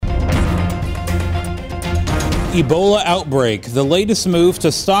Ebola outbreak, the latest move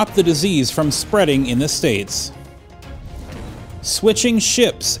to stop the disease from spreading in the States. Switching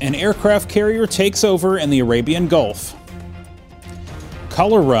ships, an aircraft carrier takes over in the Arabian Gulf.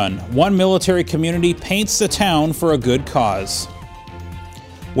 Color Run, one military community paints the town for a good cause.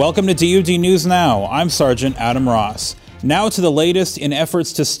 Welcome to DoD News Now. I'm Sergeant Adam Ross. Now to the latest in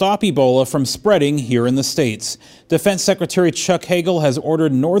efforts to stop Ebola from spreading here in the States. Defense Secretary Chuck Hagel has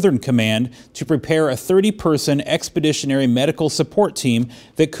ordered Northern Command to prepare a 30-person expeditionary medical support team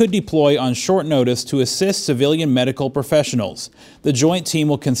that could deploy on short notice to assist civilian medical professionals. The joint team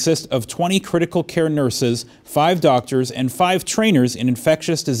will consist of 20 critical care nurses, 5 doctors, and 5 trainers in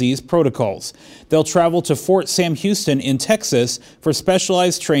infectious disease protocols. They'll travel to Fort Sam Houston in Texas for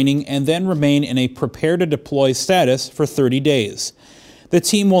specialized training and then remain in a prepare-to-deploy status for 30 days. The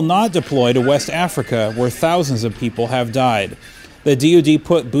team will not deploy to West Africa, where thousands of people have died. The DoD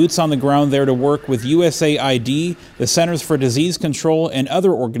put boots on the ground there to work with USAID, the Centers for Disease Control, and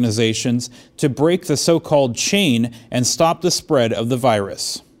other organizations to break the so-called chain and stop the spread of the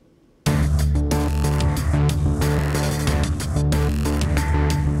virus.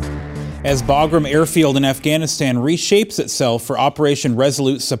 As Bagram Airfield in Afghanistan reshapes itself for Operation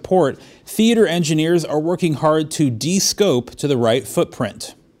Resolute support, theater engineers are working hard to de-scope to the right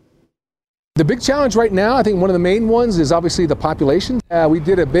footprint. The big challenge right now, I think one of the main ones, is obviously the population. We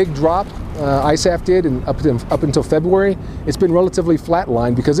did a big drop, ISAF did, and up until February, it's been relatively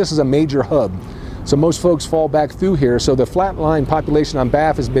flatlined because this is a major hub. So most folks fall back through here. So the flatline population on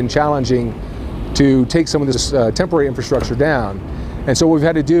BAF has been challenging to take some of this temporary infrastructure down. And so what we've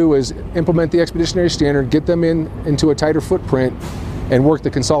had to do is implement the expeditionary standard, get them into a tighter footprint, and work the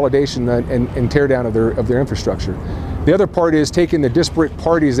consolidation and tear down of their infrastructure. The other part is taking the disparate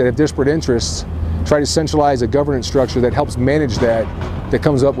parties that have disparate interests, try to centralize a governance structure that helps manage that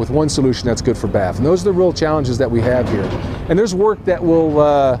comes up with one solution that's good for BAF. And those are the real challenges that we have here. And there's work that will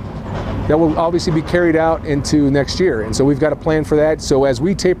obviously be carried out into next year. And so we've got a plan for that. So as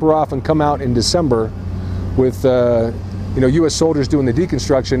we taper off and come out in December with U.S. soldiers doing the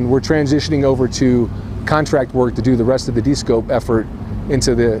deconstruction, we're transitioning over to contract work to do the rest of the descope effort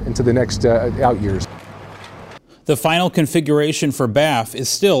into the next out years. The final configuration for BAF is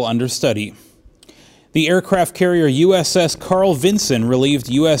still under study. The aircraft carrier USS Carl Vinson relieved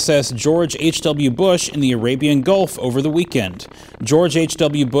USS George H.W. Bush in the Arabian Gulf over the weekend. George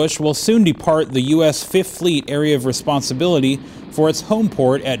H.W. Bush will soon depart the U.S. Fifth Fleet area of responsibility for its home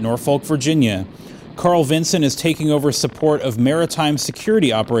port at Norfolk, Virginia. Carl Vinson is taking over support of maritime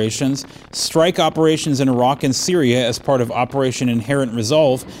security operations, strike operations in Iraq and Syria as part of Operation Inherent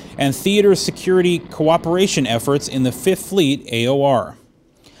Resolve, and theater security cooperation efforts in the Fifth Fleet AOR.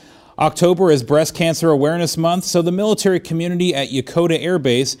 October is Breast Cancer Awareness Month, so the military community at Yokota Air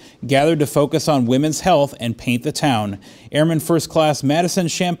Base gathered to focus on women's health and paint the town. Airman First Class Madison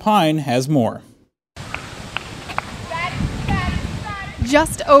Champagne has more.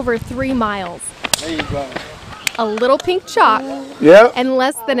 Just over 3 miles. There you go. A little pink chalk, Yep. and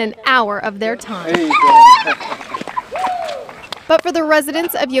less than an hour of their time. There you go. But for the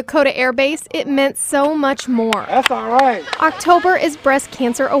residents of Yokota Air Base, it meant so much more. That's all right. October is Breast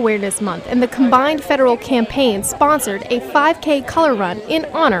Cancer Awareness Month, and the combined federal campaign sponsored a 5K color run in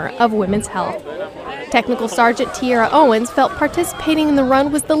honor of women's health. Technical Sergeant Tiara Owens felt participating in the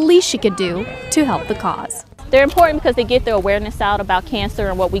run was the least she could do to help the cause. They're important because they get the awareness out about cancer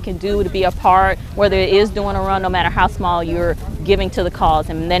and what we can do to be a part, whether it is doing a run, no matter how small, you're giving to the cause,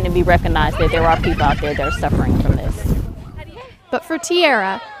 and then to be recognized that there are people out there that are suffering from this. But for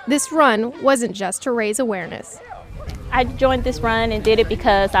Tiara, this run wasn't just to raise awareness. I joined this run and did it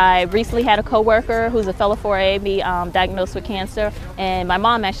because I recently had a coworker who's a fellow 4A be diagnosed with cancer, and my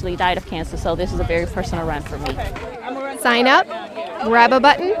mom actually died of cancer, so this is a very personal run for me. Sign up, grab a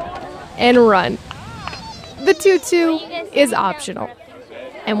button, and run. The tutu is optional.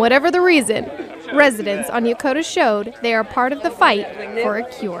 And whatever the reason, residents on Yokota showed they are part of the fight for a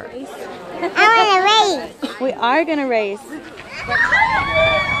cure. I want to race. We are going to race.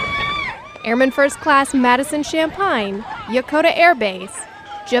 Airman First Class Madison Champagne, Yokota Air Base,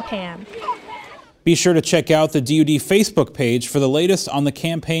 Japan. Be sure to check out the DoD Facebook page for the latest on the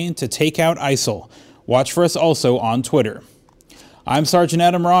campaign to take out ISIL. Watch for us also on Twitter. I'm Sergeant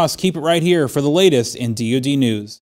Adam Ross. Keep it right here for the latest in DoD News.